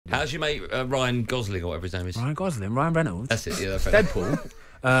How's your mate Ryan Gosling or whatever his name is? Ryan Gosling, Ryan Reynolds. That's it. Yeah, Deadpool.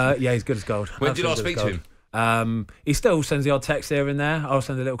 Yeah, he's good as gold. When did you last speak to him? He still sends the odd text here and there. I'll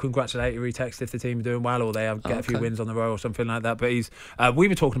send a little congratulatory text if the team are doing well or they get a few wins on the row or something like that. But we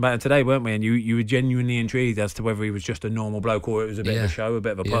were talking about him today, weren't we? And you were genuinely intrigued as to whether he was just a normal bloke or it was a bit of a show, a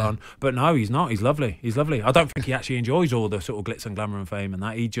bit of a put on. But no, he's not. He's lovely. I don't think he actually enjoys all the sort of glitz and glamour and fame and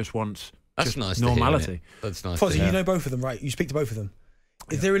that. He just wants normality. To hear, that's nice. Fozzie, you know both of them, right? You speak to both of them.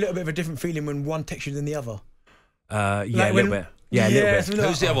 Is there a little bit of a different feeling when one texts you than the other? Yeah, a little bit. Yeah, a little bit.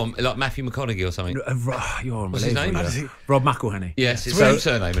 Who's the other one? Like Matthew McConaughey or something? What's his name? Rob McElhenney. Yes, it's the same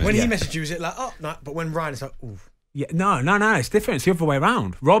surname. When he messaged you, is it like, oh, no? But when Ryan, it's like, ooh. Yeah, no, it's different. It's the other way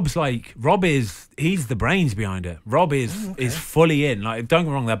around. He's the brains behind it. Rob is fully in. Like, don't get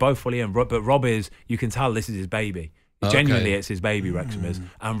me wrong, they're both fully in. But Rob is, you can tell this is his baby. Genuinely, it's his baby, Wrexham is.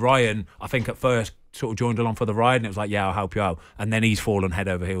 And Ryan, I think at first sort of joined along for the ride and it was like, yeah, I'll help you out. And then he's fallen head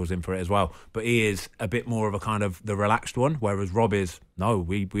over heels in for it as well. But he is a bit more of a kind of the relaxed one, whereas Rob is, no,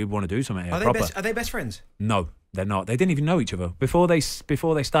 we want to do something here. Are they best friends? No, they're not. They didn't even know each other. Before they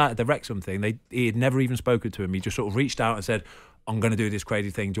started the Wrexham thing, he had never even spoken to him. He just sort of reached out and said, I'm going to do this crazy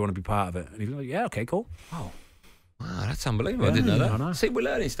thing. Do you want to be part of it? And he was like, yeah, okay, cool. Oh, wow, that's unbelievable. I didn't know that. know. See, we're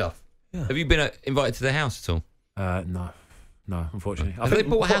learning stuff. Yeah. Have you been invited to their house at all? No, unfortunately. Have they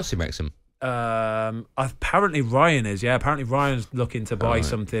bought a house in Wrexham? Apparently Ryan is. Yeah, apparently Ryan's looking to buy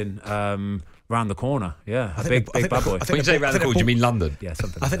something round the corner. Yeah, a big bad boy. When you say round the corner, do you mean London? Yeah,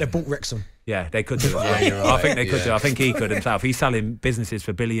 something. I think they bought Wrexham. Yeah, they could do it. Yeah, you're right. I think they could do. I think he could himself. He's selling businesses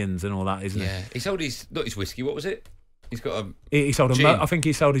for billions and all that, isn't he? Yeah, he sold not his whiskey. What was it? He's got a. He sold a. I think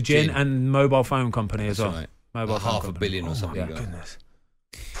he sold a gin and mobile phone company as well. Right. Mobile like phone $500 million or something. Oh my goodness.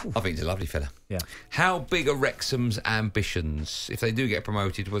 I think he's a lovely fella. Yeah. How big are Wrexham's ambitions? If they do get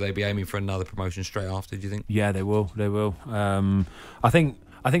promoted, will they be aiming for another promotion straight after, do you think? Yeah, they will. They will. I think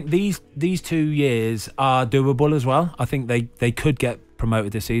these 2 years are doable as well. I think they could get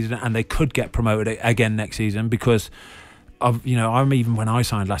promoted this season and they could get promoted again next season because I'm even when I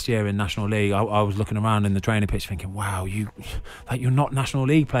signed last year in National League, I was looking around in the training pitch thinking, wow, you're not National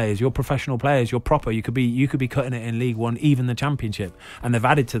League players, you're professional players, you're proper. You could be cutting it in League One, even the Championship. And they've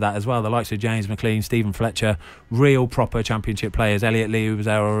added to that as well. The likes of James McLean, Stephen Fletcher, real proper Championship players. Elliot Lee, who was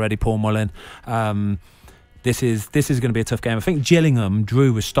there already, Paul Mullen. This is going to be a tough game. I think Gillingham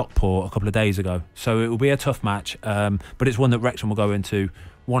drew with Stockport a couple of days ago, so it will be a tough match. But it's one that Wrexham will go into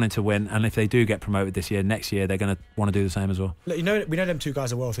wanting to win, and if they do get promoted this year, next year they're going to want to do the same as well. Look, we know them two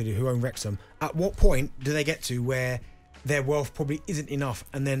guys are wealthy who own Wrexham. At what point do they get to where their wealth probably isn't enough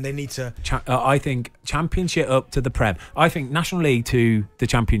and then they need to... I think Championship up to the Prem. I think National League to the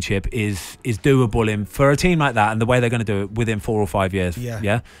Championship is doable for a team like that, and the way they're going to do it within 4 or 5 years.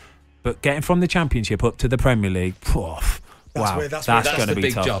 Yeah. But getting from the Championship up to the Premier League, that's going to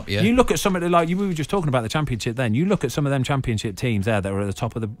be tough. Job, yeah. You look at some of the we were just talking about the Championship. Then you look at some of them Championship teams there that are at the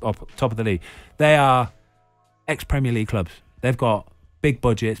top of the league. They are ex-Premier League clubs. They've got big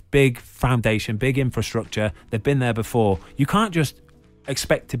budgets, big foundation, big infrastructure. They've been there before. You can't just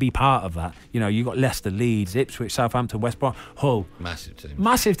expect to be part of that. You got Leicester, Leeds, Ipswich, Southampton, West Brom, Hull.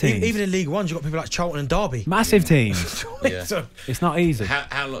 Massive teams. Even in League One, you've got people like Charlton and Derby. Massive teams. Yeah. It's not easy.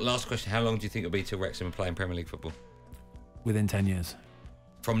 Last question. How long do you think it'll be till Wrexham are playing Premier League football? Within 10 years.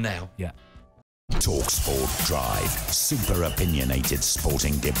 From now? Yeah. talkSPORT Drive. Super opinionated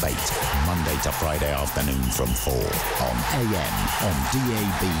sporting debate. Monday to Friday afternoon from 4 on AM, on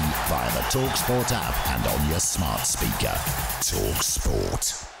DAB, via the talkSPORT app and on your smart speaker.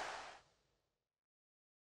 talkSPORT.